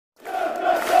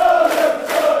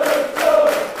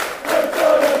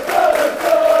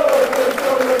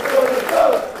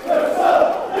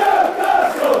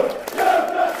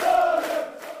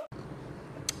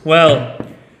Well,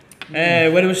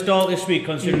 where do we start this week,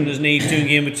 considering there's only 2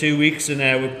 games for 2 weeks,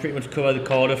 and we've pretty much covered the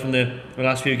quarter from the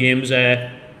last few games.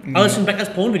 Alison Becker's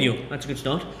porn video, that's a good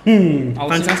start.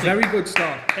 Fantastic. Very good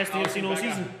start. Best thing I've seen all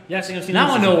season. Yes,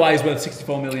 now I know why he's worth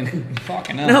 64 million.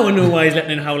 Fucking hell. Now I know why he's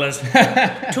letting in howlers.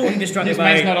 Totally distracted This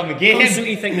by man's not on the game.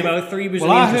 constantly thinking about 3 Brazilians.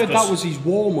 Well, I heard that was his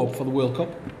warm-up for the World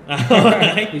Cup.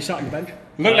 He sat on the bench.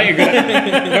 Looked like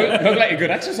a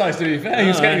good exercise, to be fair. He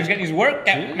was getting his workout,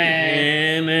 man.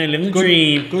 Yeah, man, living the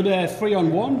dream. Good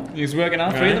 3-on-1. He was working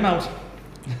out 3 of them out.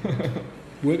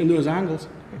 Working those angles.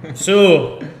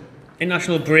 So,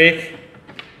 international break.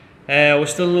 We're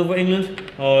still in love with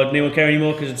England, or do anyone care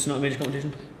anymore because it's not a major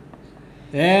competition?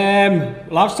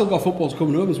 Well, I've still got footballs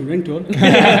coming up as we ring to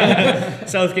it.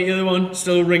 Southgate, the other one,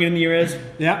 still ringing in the ears.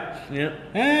 Yeah.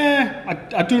 Yeah.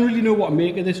 I don't really know what to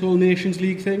make of this whole Nations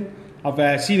League thing.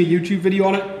 I've seen a YouTube video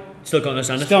on it. Still can't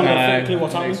understand it. Still not a clue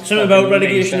what's happening. Something about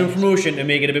relegation and promotion to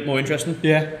make it a bit more interesting.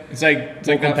 Yeah. It's like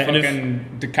that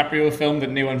fucking DiCaprio film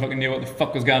that no one fucking knew what the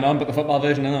fuck was going on, but the football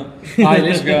version of it. Aye,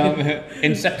 let's go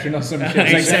Inception or some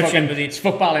shit. Inception, but it's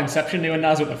football Inception. No one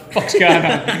knows what the fuck's going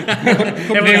on.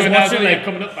 Everyone knows what they're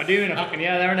coming up by doing. Fucking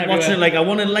they're in everywhere. Watching it like I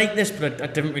want to like this, but I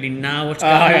didn't really know what's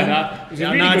going on.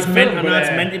 I know it's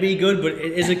meant to be good, but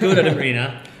is it good? I don't really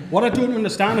know. What I don't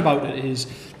understand about it is,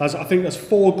 I think there's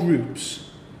 4 groups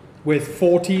with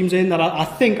 4 teams in. That I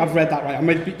think I've read that right.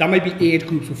 There might be 8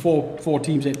 groups with 4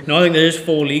 teams in. No, I think there is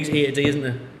 4 leagues, 8 a day, isn't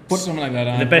there? But something like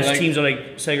that. The best teams are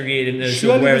like segregated into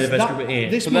so where the best group of 8.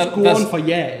 This must go on for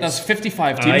years. That's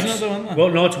 55 teams, isn't it? Well,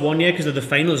 no, it's 1 year because of the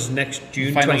finals next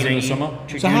June 2019.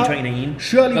 June 2019.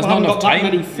 Surely we haven't got that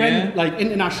many time. like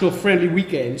international friendly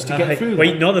weekends to get through.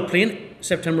 Wait, no, they're playing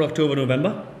September, October,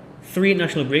 November. 3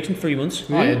 international breaks in 3 months.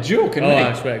 Oh, you're joking, mate.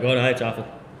 I swear to God, it's awful.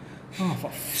 Oh, for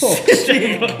fuck's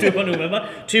sake. October, November.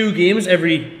 2 games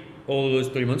all those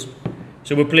 3 months.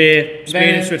 So we'll play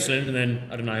Spain and Switzerland, and then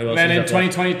I don't know who else. Then in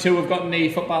 2022 we've got the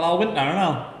football all winter, I don't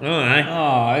know. Oh, aye.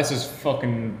 Oh, this is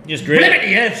fucking just great.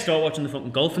 Yeah, start watching the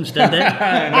fucking golf instead then.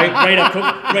 Ryder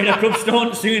Cup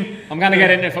starting soon. I'm gonna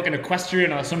get into fucking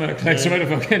equestrian or something, like something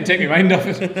to fucking take my mind off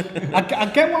it. I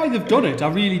get why they've done it, I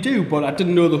really do, but I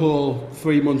didn't know the whole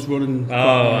 3 months running.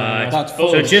 That's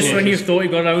so just when you thought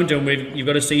you got around done with, you've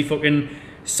got to see fucking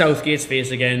Southgate's face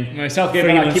again. No, Southgate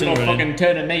better keep on fucking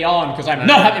turning me on because I'm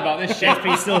not happy about this shit.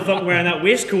 FP's still fucking wearing that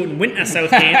waistcoat in winter,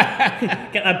 Southgate.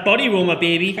 Get that body warmer,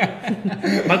 baby.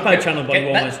 Magpie Channel body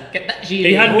warmers. Get that shit.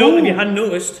 If you hadn't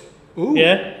noticed. Ooh.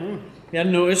 Yeah. You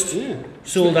hadn't noticed. Yeah.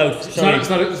 Sold out. It's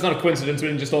not a coincidence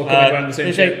when just all coming around the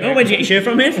same shit. No, where'd you get your shirt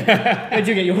from, mate? Where'd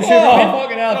you get your shirt from, mate?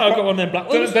 Fucking hell. Oh, I've got one of them black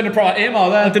ones. Done a proper aim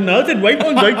all there. I didn't white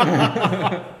ones,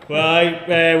 right?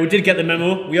 Well, we did get the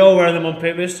memo. We all wear them on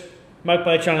purpose.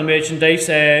 Magpie Channel merchandise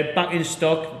back in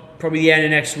stock probably the end of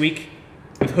next week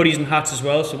with hoodies and hats as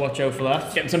well, so watch out for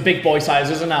that. Getting some big boy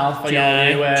sizes and all for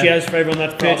cheers for everyone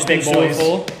that's purchased big boys.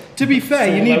 To be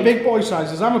fair, you need big boy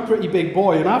sizes. I'm a pretty big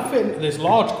boy and I fit into this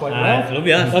large quite well. I love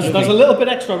you. There's a little bit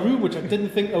extra room which I didn't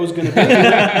think there was going to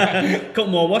be. Couple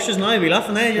more washes now, you'll be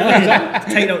laughing there.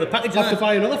 Take out the package. I have to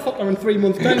buy another fucker in 3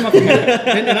 months' time after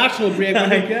the international break.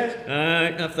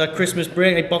 After that Christmas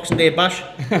break, like Boxing Day bash.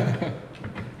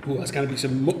 Oh, that's going to be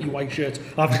some mucky white shirts.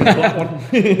 I'll have to get a black one.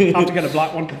 I'll have to get a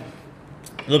black one.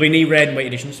 There'll be new red and white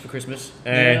editions for Christmas.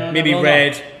 Maybe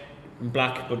red and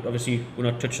black, but obviously we're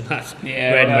not touching that.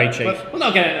 Yeah, red and white shape. We'll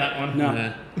not get into that one.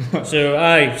 No.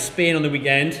 So, Spain on the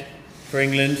weekend for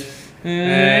England.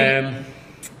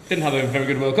 Didn't have a very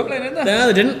good World Cup line, did they? No,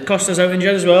 they didn't. Costa's out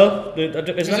injured as well.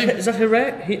 Is that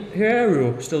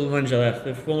Herrero still the manager there?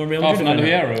 The former Real Madrid Fernando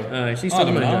Herrero. He's still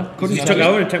the manager. He took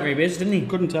over on a temporary basis, didn't he?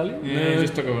 Couldn't tell you. Yeah, he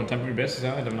just took over on a temporary basis.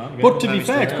 I don't know. But to be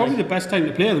fair, it's probably the best time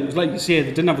to play them. It was like you say,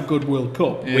 they didn't have a good World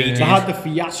Cup. They had the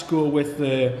fiasco with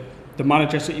the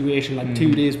manager situation like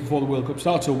 2 days before the World Cup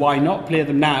started, so why not play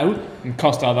them now? And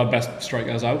Costa are their best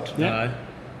strikers out. Yeah.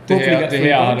 De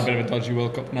Gea had a bit of a dodgy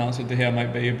World Cup now, so De Gea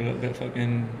might be a bit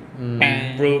fucking...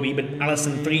 Broby, but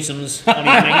Alisson threesomes on his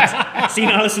night. Seen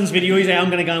Alisson's video, he's like, I'm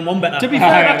going to go on one better. To be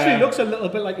fair, it actually looks a little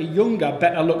bit like a younger,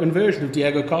 better looking version of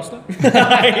Diego Costa.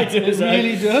 It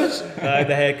really does.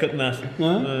 The haircut and that.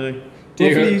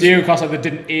 Diego Costa that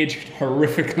didn't age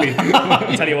horrifically.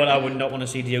 I'll tell you what, I would not want to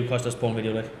see Diego Costa's porn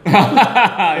video like.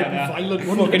 I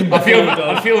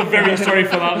feel very sorry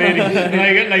for that lady.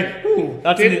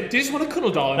 Do you just want a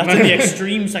cuddle, darling? That's in the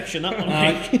extreme section, that one.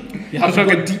 You have to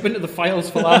go deep into the files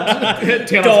for that.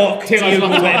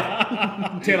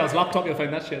 Taylor's laptop, you'll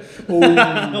find that shit.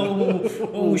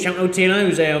 Shout out Taylor,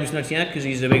 who's obviously not here because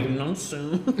he's a big nonce.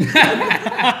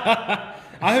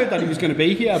 I heard that he was going to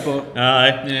be here, but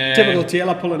Aye. typical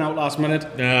Taylor pulling out last minute.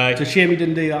 Aye. It's a shame he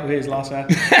didn't do that with his last hair.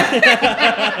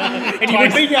 And he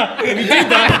would be here. If he did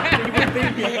that, he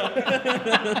would be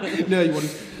here. No, he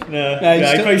wouldn't. No.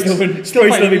 He's He'd probably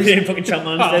still be playing fucking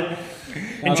Champions instead.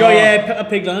 Enjoy a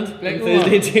Pigland on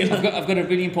Thursday, Taylor. I've got a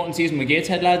really important season with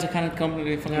Gateshead, lads. I can't come to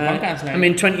the fucking podcast now. I'm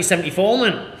in 2074,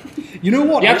 man. You know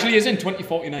what? He actually is in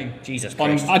 2049. Jesus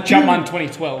On Christ. Champman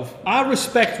 2012. I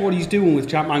respect what he's doing with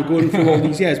Chapman going through all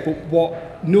these years, but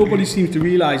what nobody seems to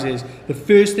realise is the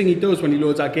first thing he does when he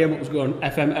loads that game up is go on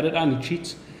FM editor and he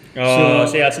cheats. Oh,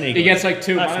 see, that's sneaky. He gets like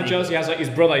two managers. He has like his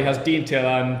brother. He has Dean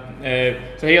Taylor, and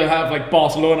so he'll have like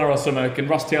Barcelona or something. And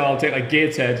Ross Taylor will take like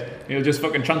Gateshead. And he'll just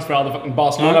fucking transfer all the fucking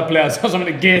Barcelona players or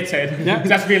something to Gateshead. Yeah.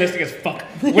 That's realistic as fuck.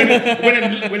 Win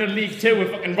a League Two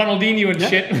with fucking Ronaldinho and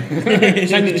shit.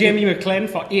 Send Jamie McLean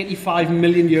for 85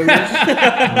 million euros.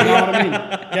 You know what I mean?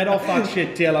 Get off that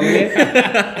shit, Taylor.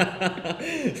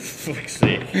 Fuck's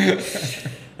sake.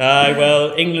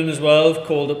 Well, England as well have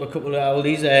called up a couple of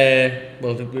oldies.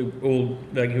 All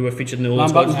like who were featured in the old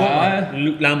squad.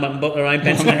 Luke Lambert and Butler, Ryan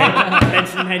Benson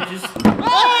and Hedges.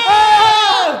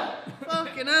 Oh!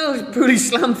 Fucking hell! He's brutally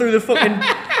slammed through the fucking.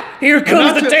 Here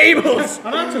comes the tables.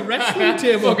 And that's a wrestling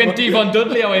table. Fucking Devon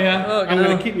Dudley over here. I'm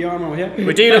going to keep your arm over here.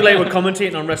 We do look like we're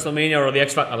commentating on WrestleMania or the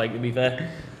X Factor, like to be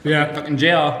fair. Yeah. Fucking JR.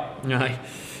 Aye.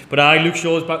 But Luke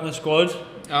Shaw's back in the squad.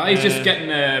 He's just getting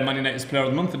Man United's Player of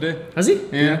the Month today. Has he?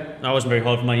 Yeah. That wasn't very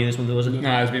hard for Man U this month, was it?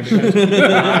 Nah, it's been a bit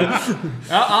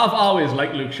I've always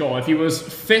liked Luke Shaw. If he was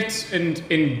fit and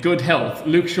in good health,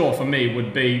 Luke Shaw for me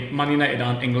would be Man United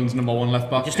and England's #1 left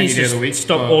back Just any needs day to of the week.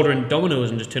 stop ordering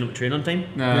Dominoes and just turn up to train on time.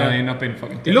 No, he's not been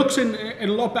fucking. He looks in a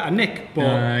lot better nick,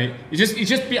 but he's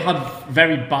just had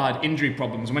very bad injury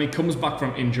problems. And when he comes back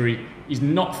from injury, he's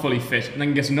not fully fit, and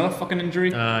then gets another fucking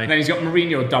injury. And then he's got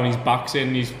Mourinho down his back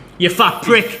saying you fat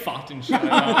prick. He's fat and shit like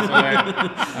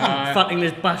that. Fat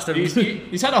English bastard.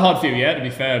 He's had a hard few years, to be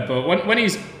fair, but when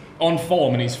he's on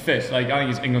form and he's fit, like I think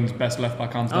he's England's best left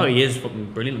back hands down. Oh, he is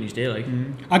fucking brilliant on his day, like.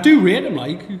 I do rate him,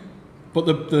 like. But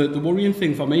the worrying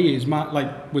thing for me is,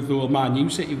 like with the old Man U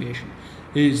situation,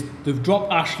 is they've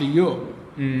dropped Ashley Young.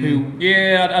 Who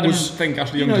I don't think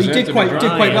Ashley Young he did quite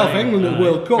well for England at the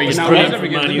World Cup. But now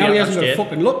he hasn't got a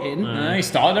fucking look in. He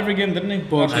started every game, didn't he?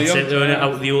 But that's it,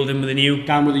 out with the old and with the new.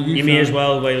 Down with the youth. Me as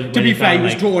well. To be fair, he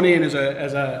was drawn in as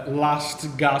a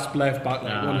last gasp left back.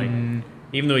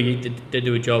 Even though he did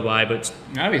do a job, but it's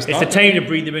the time to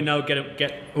breathe him in now.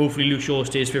 Get hopefully Luke Shaw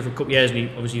stays fit for a couple of years, and he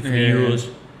obviously for the Euros.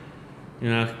 You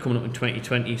know, coming up in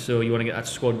 2020, so you want to get that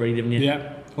squad ready, haven't you?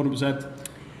 Yeah, 100%.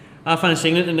 I fancy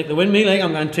England to nick the win, me. Like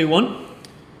I'm going 2-1.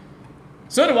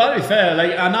 So do I, to be fair.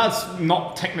 Like, and that's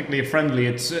not technically a friendly.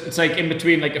 It's like in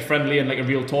between like a friendly and like a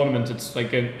real tournament. It's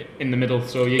like in the middle.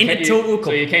 So you kind of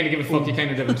give a fuck. You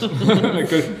kind of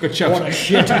don't. good shout. What a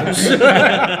shit house.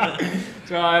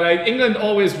 So like England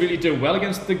always really do well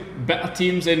against the better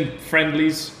teams in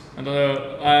friendlies,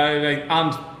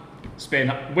 and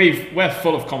Spain. We're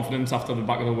full of confidence after the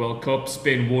back of the World Cup.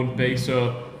 Spain won't be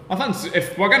so. I fancy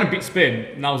if we're going to beat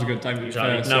Spain, now's a good time to be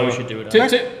fair. Now we should do it.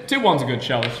 2-1's a good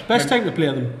shout. Best time to play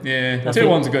them. Yeah,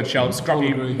 2-1's a good shout. Scrappy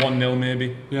 1-0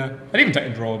 maybe. Yeah, I'd even take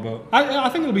a draw, but I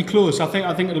think it'll be close. I think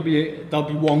there'll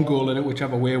be one goal in it,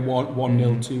 whichever way, 1-0,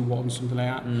 2-1, something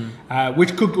like that.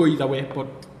 Which could go either way, but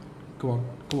go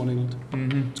on, England.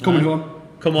 It's coming home.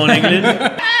 Come on,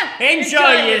 England.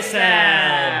 Enjoy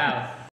yourself.